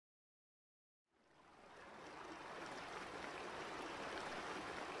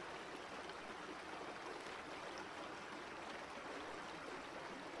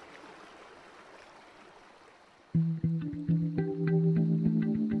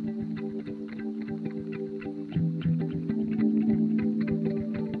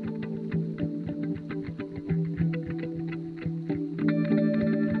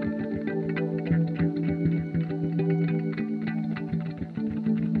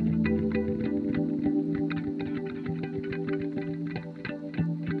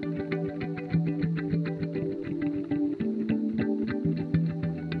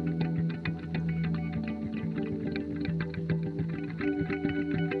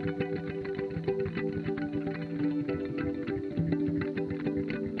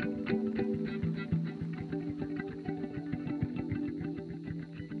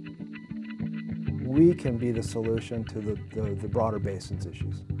We can be the solution to the broader basin's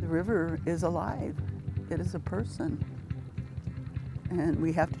issues. The river is alive. It is a person. And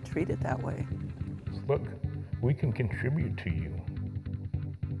we have to treat it that way. Look, we can contribute to you.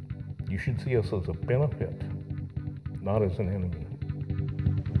 You should see us as a benefit, not as an enemy.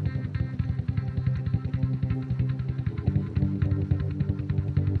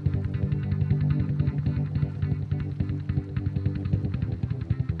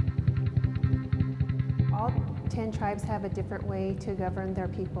 All 10 tribes have a different way to govern their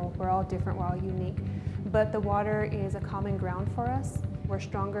people. We're all different, we're all unique. But the water is a common ground for us. We're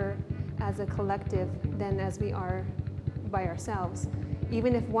stronger as a collective than as we are by ourselves.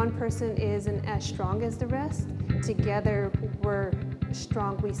 Even if one person isn't as strong as the rest, together we're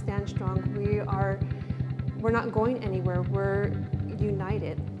strong, we stand strong. We're not going anywhere, we're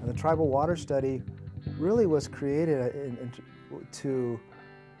united. And the Tribal Water Study really was created to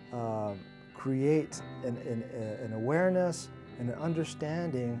create an awareness and an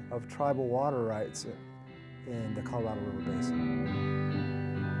understanding of tribal water rights in the Colorado River Basin.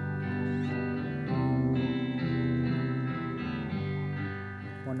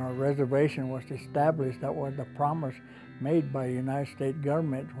 When our reservation was established, that was the promise made by the United States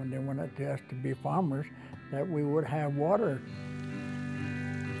government when they wanted us to be farmers, that we would have water.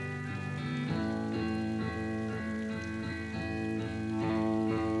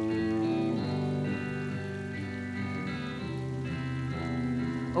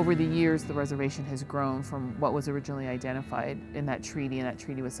 Over the years, the reservation has grown from what was originally identified in that treaty, and that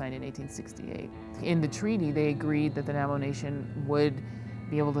treaty was signed in 1868. In the treaty, they agreed that the Navajo Nation would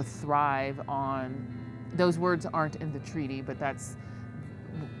be able to thrive on, those words aren't in the treaty, but that's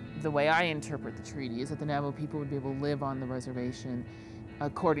the way I interpret the treaty, is that the Navajo people would be able to live on the reservation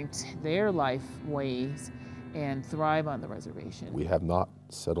according to their life ways and thrive on the reservation. We have not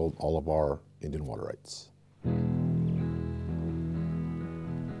settled all of our Indian water rights.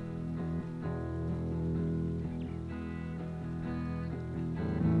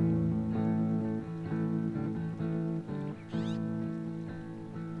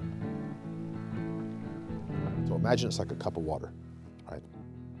 So imagine it's like a cup of water, right?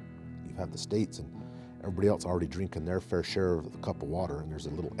 You have the states and everybody else already drinking their fair share of the cup of water, and there's a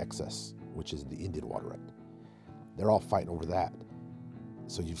little excess, which is the Indian water right. They're all fighting over that.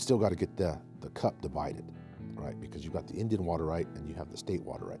 So you've still got to get the cup divided, right? Because you've got the Indian water right and you have the state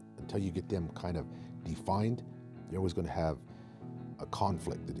water right. Until you get them kind of defined, you're always going to have a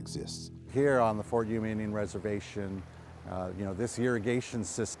conflict that exists. Here on the Fort Yuma Indian Reservation, this irrigation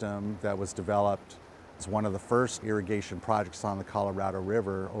system that was developed is one of the first irrigation projects on the Colorado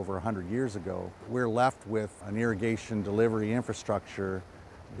River over 100 years ago. We're left with an irrigation delivery infrastructure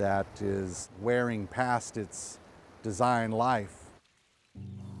that is wearing past its design life.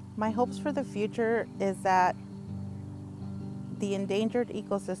 My hopes for the future is that the endangered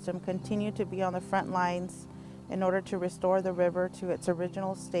ecosystem continue to be on the front lines in order to restore the river to its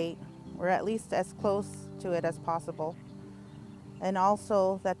original state, or at least as close to it as possible. And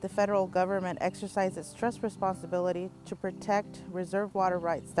also that the federal government exercise its trust responsibility to protect reserve water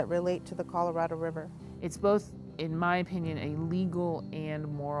rights that relate to the Colorado River. It's both, in my opinion, a legal and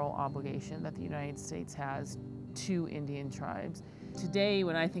moral obligation that the United States has to Indian tribes. Today,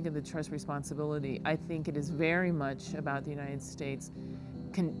 when I think of the trust responsibility, I think it is very much about the United States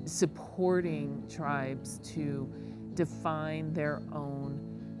supporting tribes to define their own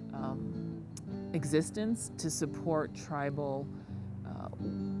existence, to support tribal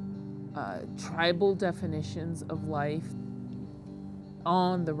definitions of life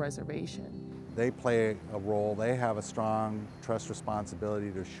on the reservation. They play a role, they have a strong trust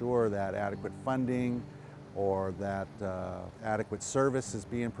responsibility to assure that adequate funding or that adequate service is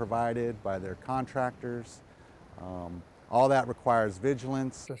being provided by their contractors. All that requires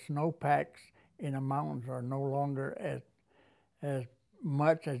vigilance. The snowpacks in the mountains are no longer as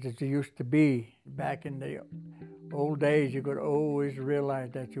much as it used to be. Back in the old days, you could always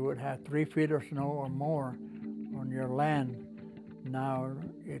realize that you would have 3 feet of snow or more on your land. Now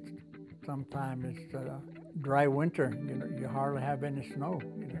sometimes it's a dry winter. You hardly have any snow.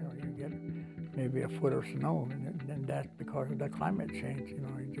 You get maybe a foot of snow, and that's because of the climate change.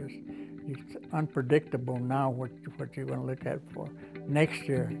 It's unpredictable now what you're going to look at for next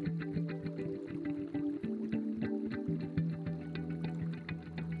year.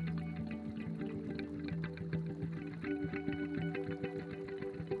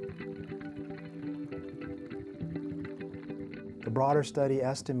 The broader study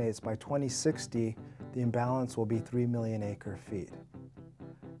estimates by 2060, the imbalance will be 3 million acre-feet.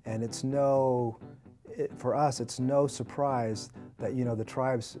 And for us, it's no surprise that, the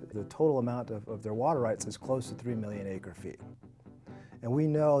tribes, the total amount of their water rights is close to 3 million acre-feet. And we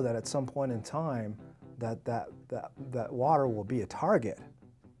know that at some point in time, that water will be a target.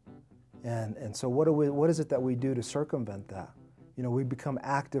 And so what is it that we do to circumvent that? We become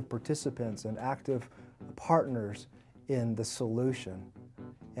active participants and active partners in the solution.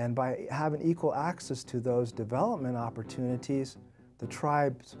 And by having equal access to those development opportunities, the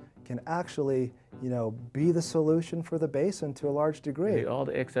tribes can actually, be the solution for the basin to a large degree. All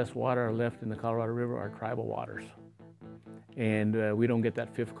the excess water left in the Colorado River are tribal waters. And we don't get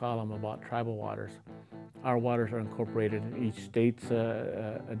that fifth column about tribal waters. Our waters are incorporated in each state's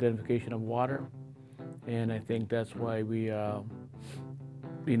identification of water. And I think that's why we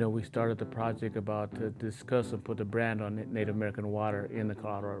started the project about to discuss and put a brand on Native American water in the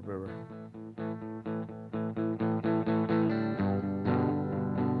Colorado River.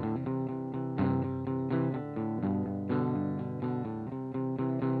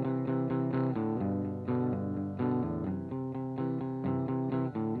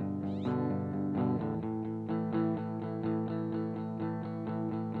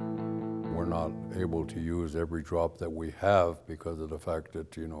 We're not able to use every drop that we have because of the fact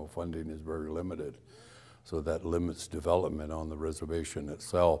that, funding is very limited. So that limits development on the reservation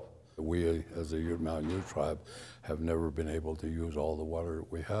itself. We, as a Ute Mountain Ute tribe, have never been able to use all the water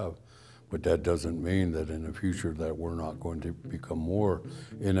we have. But that doesn't mean that in the future that we're not going to become more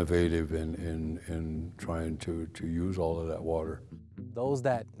innovative in trying to use all of that water. Those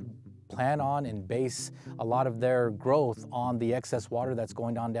that plan on and base a lot of their growth on the excess water that's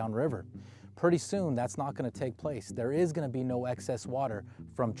going on downriver, pretty soon that's not going to take place. There is going to be no excess water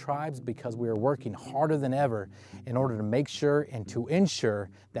from tribes because we are working harder than ever in order to make sure and to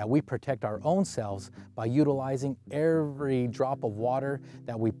ensure that we protect our own selves by utilizing every drop of water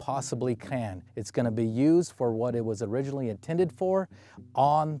that we possibly can. It's going to be used for what it was originally intended for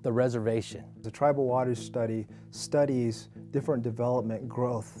on the reservation. The Tribal Waters Study studies different development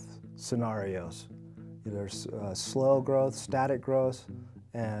growth scenarios. There's slow growth, static growth,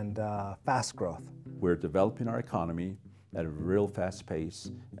 and fast growth. We're developing our economy at a real fast pace,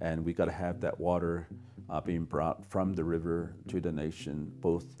 and we got to have that water being brought from the river to the nation,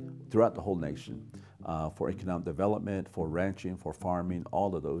 both throughout the whole nation, for economic development, for ranching, for farming,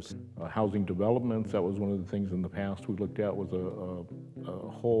 all of those. Housing developments, that was one of the things in the past we looked at, was a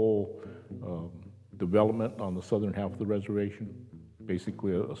whole development on the southern half of the reservation,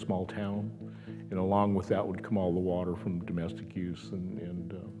 basically a small town. And along with that would come all the water from domestic use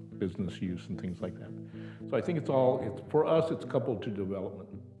and business use and things like that. So I think for us, it's coupled to development.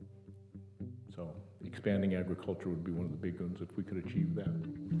 So expanding agriculture would be one of the big ones if we could achieve that.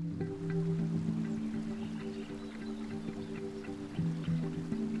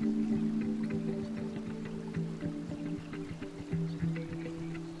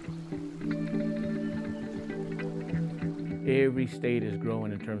 Every state is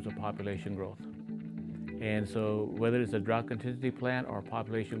growing in terms of population growth. And so whether it's a drought contingency plan or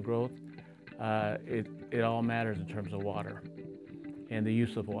population growth, it all matters in terms of water and the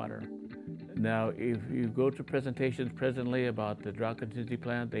use of water. Now, if you go to presentations presently about the drought contingency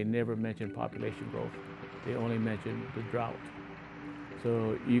plan, they never mention population growth. They only mention the drought.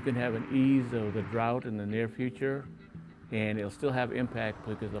 So you can have an ease of the drought in the near future, and it'll still have impact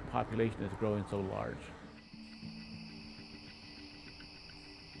because the population is growing so large.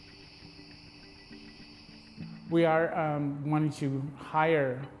 We are wanting to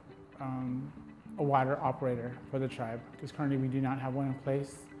hire a water operator for the tribe, because currently we do not have one in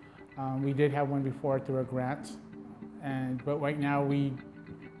place. We did have one before through a grant, but right now we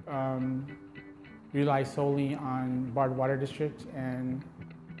rely solely on Bard Water District and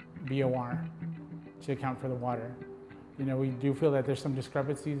BOR to account for the water. We do feel that there's some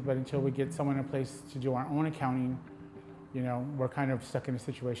discrepancies, but until we get someone in place to do our own accounting, we're kind of stuck in a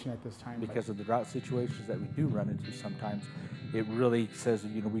situation at this time. Because of the drought situations that we do run into sometimes, it really says,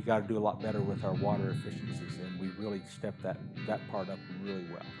 we got to do a lot better with our water efficiencies, and we really stepped that part up really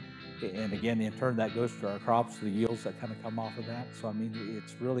well. And again, in turn, that goes to our crops, the yields that kind of come off of that. So I mean,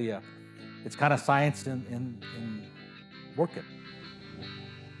 it's really it's kind of science in working.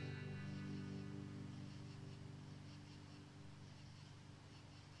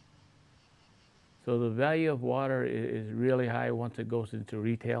 So the value of water is really high once it goes into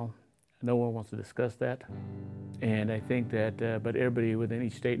retail. No one wants to discuss that. And I think that, but everybody within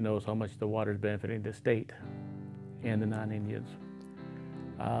each state knows how much the water is benefiting the state and the non-Indians.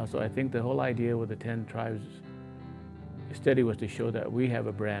 So I think the whole idea with the 10 tribes study was to show that we have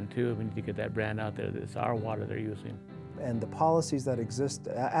a brand too. We need to get that brand out there that it's our water they're using. And the policies that exist,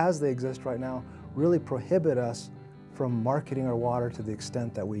 as they exist right now, really prohibit us from marketing our water to the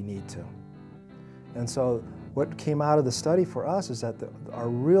extent that we need to. And so what came out of the study for us is that our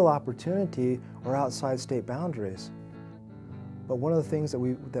real opportunity are outside state boundaries. But one of the things that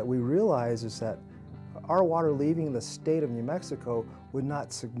we realize is that our water leaving the state of New Mexico would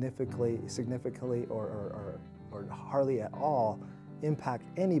not significantly or hardly at all impact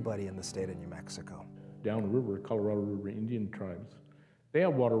anybody in the state of New Mexico. Downriver, Colorado River Indian tribes, they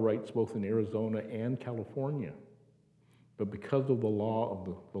have water rights both in Arizona and California. But because of the law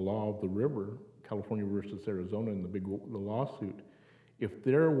of the river, California versus Arizona and the lawsuit, if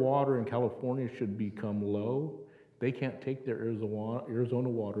their water in California should become low, they can't take their Arizona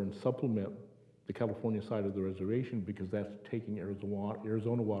water and supplement the California side of the reservation because that's taking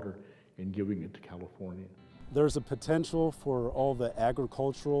Arizona water and giving it to California. There's a potential for all the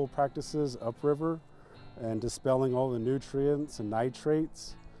agricultural practices upriver and dispelling all the nutrients and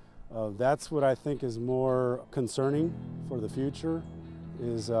nitrates. That's what I think is more concerning for the future.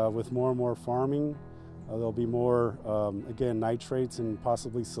 Is with more and more farming, there'll be more, again, nitrates and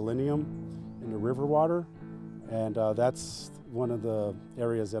possibly selenium in the river water. And that's one of the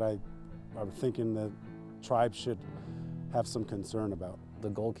areas that I'm thinking the tribes should have some concern about. The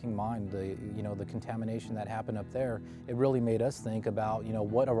Gold King mine, the contamination that happened up there, it really made us think about,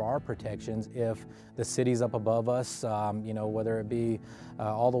 what are our protections if the cities up above us, whether it be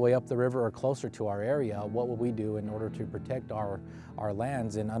all the way up the river or closer to our area, what will we do in order to protect our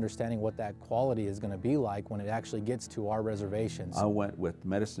lands and understanding what that quality is going to be like when it actually gets to our reservations. I went with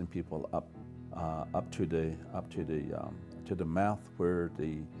medicine people up to the mouth where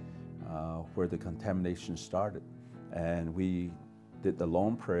the contamination started, and we did the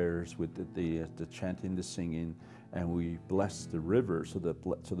long prayers, we did the chanting, the singing, and we blessed the river so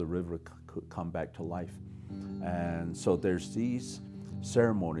the river could come back to life. And so there's these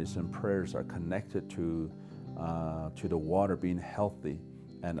ceremonies and prayers are connected to the water being healthy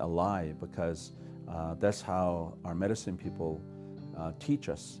and alive, because that's how our medicine people teach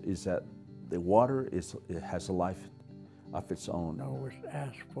us, is that the water it has a life of its own. Always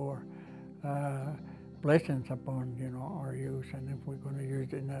ask for blessings upon our use, and if we're going to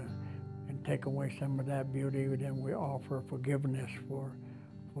use it and take away some of that beauty, then we offer forgiveness for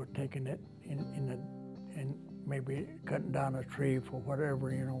taking it and maybe cutting down a tree for whatever.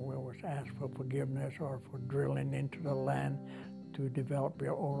 We always ask for forgiveness, or for drilling into the land to develop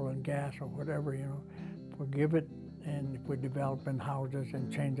your oil and gas or whatever. Forgive it. And if we're developing houses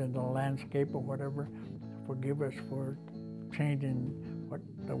and changing the landscape or whatever, forgive us for changing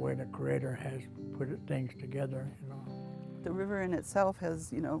the way the Creator has put things together. The river in itself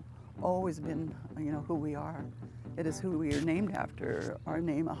has, always been, who we are. It is who we are named after. Our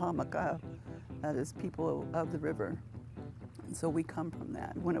name, Ahamaka, that is people of the river. And so we come from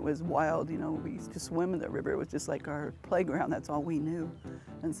that. When it was wild, we used to swim in the river. It was just like our playground. That's all we knew.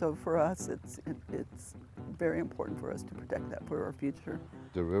 And so for us, it's very important for us to protect that for our future.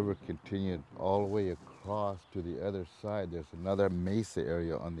 The river continued all the way across to the other side. There's another mesa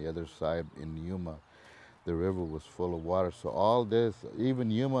area on the other side in Yuma. The river was full of water. So all this, even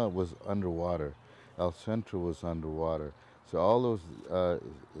Yuma was underwater. El Centro was underwater. So all those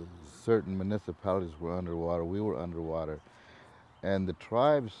certain municipalities were underwater. We were underwater. And the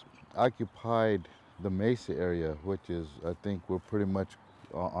tribes occupied the mesa area, which is, I think, we're pretty much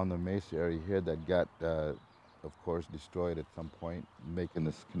on the mesa area here that got, of course, destroyed at some point, making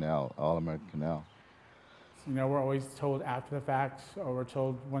this canal, All-American Canal. We're always told after the fact, or we're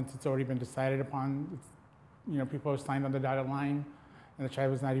told once it's already been decided upon. People are signed on the dotted line, and the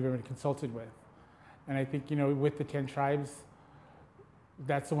tribe was not even consulted with. And I think, with the 10 tribes,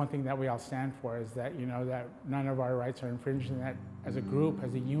 that's the one thing that we all stand for, is that, that none of our rights are infringed, and that as a group,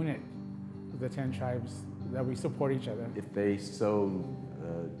 as a unit of the 10 tribes, that we support each other. If they so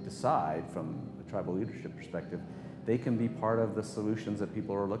decide from a tribal leadership perspective, they can be part of the solutions that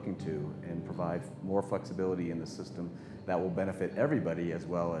people are looking to and provide more flexibility in the system that will benefit everybody, as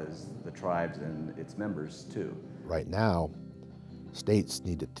well as the tribes and its members too. Right now, states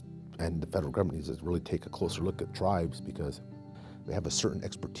need to And the federal government needs to really take a closer look at tribes because they have a certain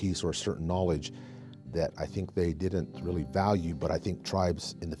expertise or a certain knowledge that I think they didn't really value, but I think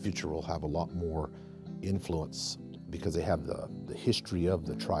tribes in the future will have a lot more influence because they have the history of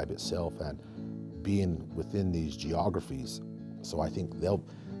the tribe itself and being within these geographies. So I think they'll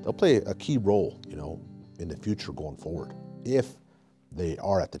play a key role, you know, in the future going forward, if they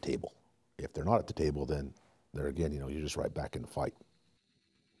are at the table. If they're not at the table, then they're again, you know, you're just right back in the fight.